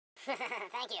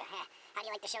Thank you. How do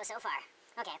you like the show so far?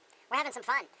 Okay, we're having some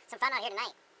fun. Some fun out here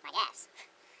tonight, I guess.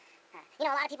 You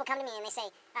know, a lot of people come to me and they say,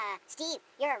 Steve,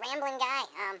 you're a rambling guy.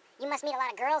 You must meet a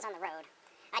lot of girls on the road.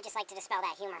 I just like to dispel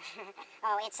that humor.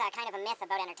 Oh, it's kind of a myth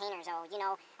about entertainers. Oh, you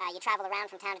know, you travel around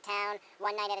from town to town,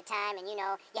 one night at a time, and you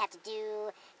know, you have to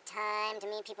do time to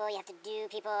meet people, you have to do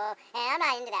people, and I'm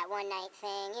not into that one night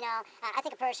thing, you know. I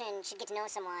think a person should get to know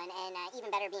someone, and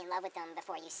even better, be in love with them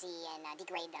before you see and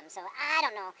degrade them. So I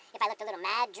don't know if I looked a little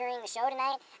mad during the show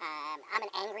tonight. I'm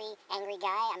an angry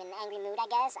guy. I'm in an angry mood,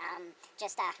 I guess.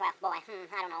 Well, boy,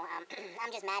 I don't know. I'm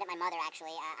just mad at my mother,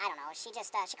 actually. I don't know. She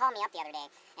called me up the other day,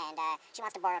 and she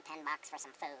wants to borrow $10 for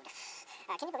some food.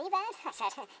 Can you believe that? I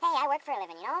said, hey, I work for a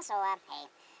living, you know, so, hey,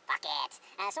 fuck it.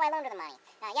 So I loaned her the money.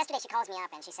 Yesterday she calls me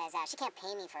up and she says she can't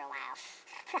pay me for a while.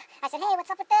 I said, hey, what's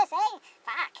up with this, eh?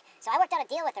 Fuck. So I worked out a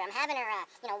deal with her. I'm having her,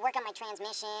 you know, work on my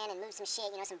transmission and move some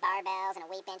shit, you know, some barbells and a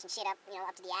weight bench and shit up, you know,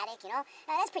 up to the attic, you know.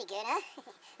 That's pretty good, huh?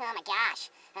 Oh my gosh.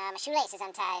 My shoelace is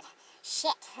untied.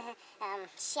 Shit.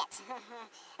 Shit.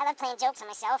 I love playing jokes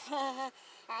on myself.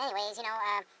 Anyways, you know,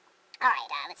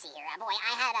 alright, let's see here. Boy,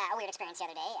 I had a weird experience the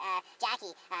other day.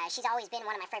 Jackie, she's always been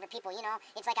one of my favorite people, you know.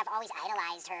 It's like I've always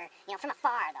idolized her, you know, from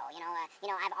afar, though, you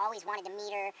know. I've always wanted to meet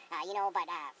her, you know, but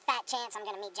fat chance I'm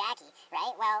gonna meet Jackie,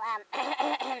 right? Well,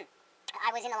 I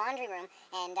was in the laundry room,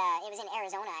 and it was in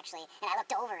Arizona, actually, and I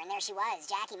looked over, and there she was,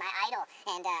 Jackie, my idol,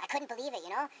 and I couldn't believe it,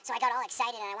 you know? So I got all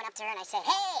excited, and I went up to her, and I said,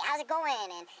 hey, how's it going?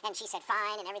 And she said,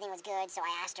 fine, and everything was good, so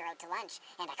I asked her out to lunch,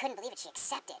 and I couldn't believe it, she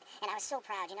accepted, and I was so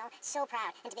proud, you know? So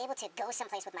proud, and to be able to go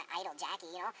someplace with my idol,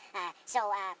 Jackie, you know?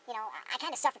 You know, I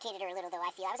kind of suffocated her a little, though,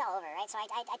 I feel. I was all over, right? So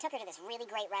I took her to this really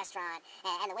great restaurant,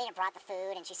 and the waiter brought the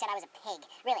food, and she said I was a pig.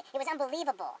 Really, it was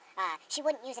unbelievable. She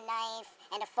wouldn't use a knife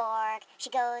and a fork.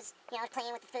 She goes, you know,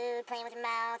 playing with the food, playing with her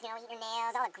mouth, you know, eating her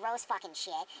nails, all that gross fucking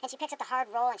shit. And she picks up the hard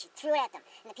roll and she threw it at them.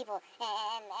 And the people,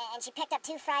 and she picked up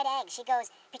 2 fried eggs. She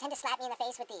goes, pretend to slap me in the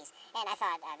face with these. And I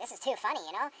thought, this is too funny,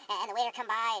 you know? And the waiter come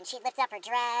by and she'd lift up her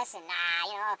dress and,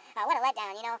 you know, what a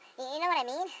letdown, you know? You know what I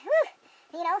mean? Whew,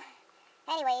 you know?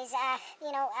 Anyways,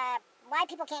 you know, why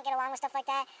people can't get along with stuff like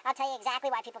that, I'll tell you exactly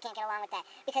why people can't get along with that.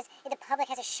 Because the public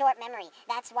has a short memory.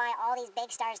 That's why all these big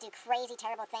stars do crazy,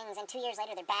 terrible things, and 2 years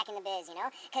later they're back in the biz, you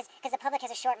know? Because the public has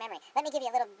a short memory. Let me give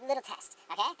you a little test,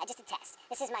 okay? Just a test.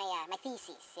 This is my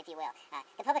thesis, if you will.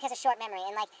 The public has a short memory,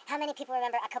 and like, how many people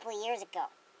remember a couple of years ago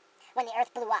when the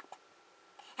Earth blew up?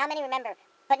 How many remember?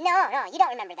 But no, you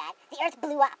don't remember that. The Earth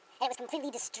blew up, and it was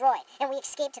completely destroyed, and we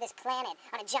escaped to this planet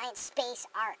on a giant space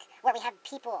ark where we have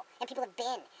people, and people have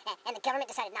been, and the government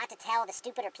decided not to tell the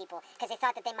stupider people because they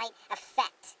thought that they might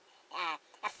affect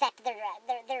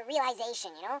their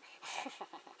realization, you know?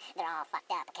 They're all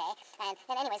fucked up, okay? And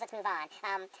anyways, let's move on.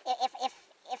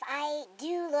 If I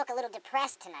do look a little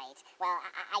depressed tonight, well,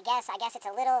 I guess it's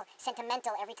a little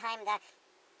sentimental every time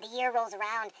the year rolls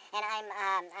around, and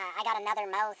I got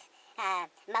another mouth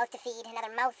to feed,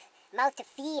 another mouth to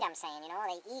feed, I'm saying, you know,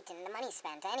 they eat and the money's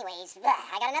spent. Anyways,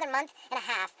 I got another month and a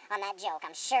half on that joke,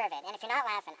 I'm sure of it. And if you're not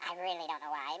laughing, I really don't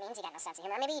know why. It means you got no sense of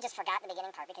humor. Maybe you just forgot the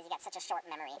beginning part because you got such a short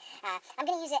memory. I'm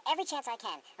going to use it every chance I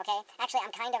can, okay? Actually,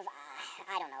 I'm kind of,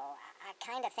 I don't know, I'm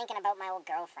kind of thinking about my old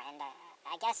girlfriend.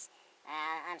 I guess,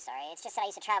 I'm sorry, it's just that I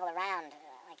used to travel around,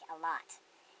 like, a lot.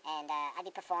 And I'd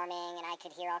be performing, and I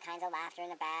could hear all kinds of laughter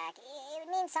in the back. It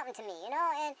means something to me, you know,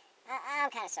 and I'm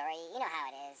kind of sorry. You know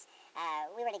how it is.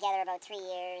 We were together about 3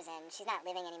 years, and she's not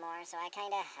living anymore, so I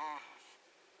kind of,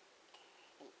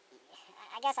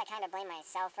 I guess I kind of blame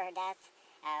myself for her death.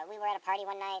 We were at a party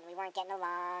one night, and we weren't getting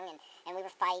along, and we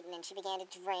were fighting, and she began to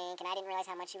drink, and I didn't realize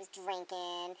how much she was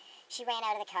drinking. She ran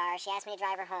out of the car. She asked me to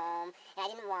drive her home, and I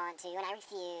didn't want to, and I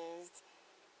refused.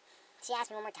 She asked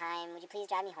me one more time, would you please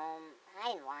drive me home?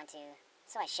 I didn't want to,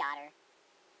 so I shot her.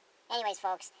 Anyways,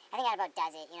 folks, I think that about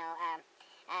does it, you know.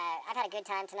 I've had a good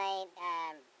time tonight,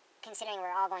 considering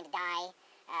we're all going to die.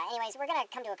 Anyways, we're going to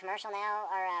come to a commercial now,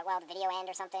 or, well, the video end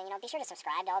or something. You know, be sure to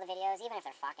subscribe to all the videos, even if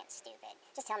they're fucking stupid.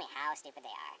 Just tell me how stupid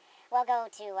they are. We'll go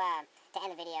to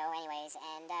end the video anyways,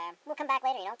 and we'll come back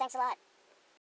later, you know. Thanks a lot.